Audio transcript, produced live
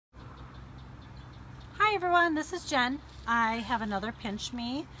Hi everyone, this is Jen. I have another Pinch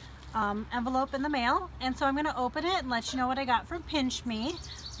Me envelope in the mail, and so I'm going to open it and let you know what I got from Pinch Me.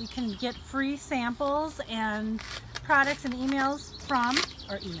 You can get free samples and products and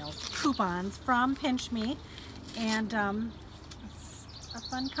coupons from Pinch Me, and it's a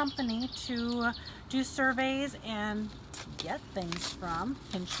fun company to do surveys and get things from.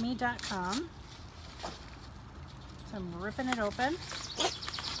 pinchme.com. So I'm ripping it open.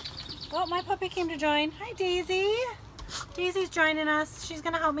 Oh, my puppy came to join. Hi, Daisy. Daisy's joining us. She's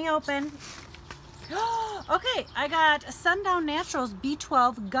going to help me open. Okay, I got Sundown Naturals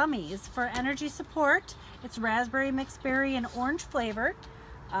B12 gummies for energy support. It's raspberry, mixed berry, and orange flavored.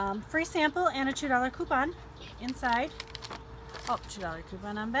 Free sample and a $2 coupon inside. Oh, $2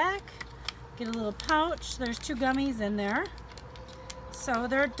 coupon on back. Get a little pouch. There's 2 gummies in there. So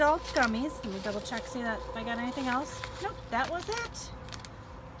they're adult gummies. Let me double check, see that if I got anything else. Nope, that was it.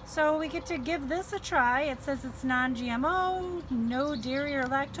 So we get to give this a try. It says it's non-GMO, no dairy or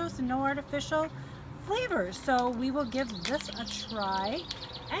lactose, and no artificial flavors. So we will give this a try.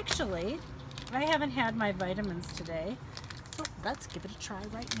 Actually, I haven't had my vitamins today, so let's give it a try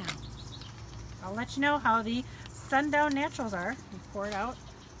right now. I'll let you know how the Sundown Naturals are. We pour it out.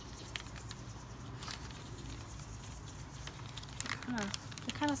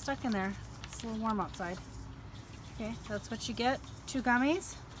 They're kind of stuck in there. It's a little warm outside. Okay, that's what you get. 2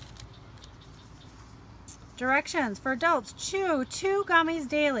 gummies. Directions for adults: chew 2 gummies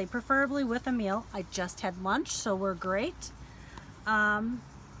daily, preferably with a meal. I just had lunch, so we're great. And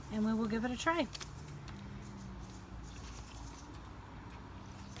we will give it a try.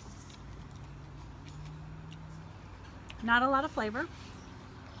 Not a lot of flavor,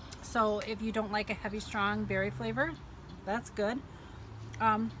 so if you don't like a heavy, strong berry flavor, that's good.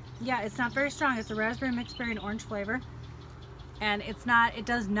 Yeah, it's not very strong. It's a raspberry, mixed berry, and orange flavor. And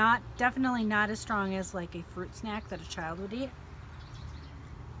definitely not as strong as like a fruit snack that a child would eat.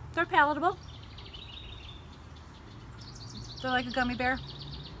 They're palatable. They're like a gummy bear,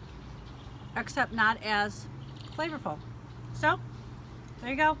 except not as flavorful. So,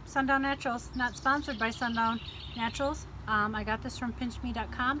 there you go, Sundown Naturals. Not sponsored by Sundown Naturals. I got this from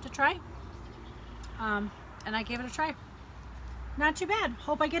pinchme.com to try. And I gave it a try. Not too bad.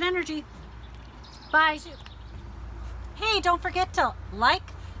 Hope I get energy. Bye. Hey, don't forget to like,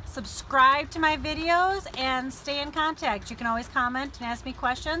 subscribe to my videos, and stay in contact. You can always comment and ask me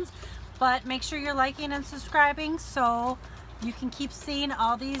questions, but make sure you're liking and subscribing so you can keep seeing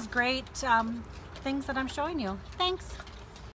all these great things that I'm showing you. Thanks.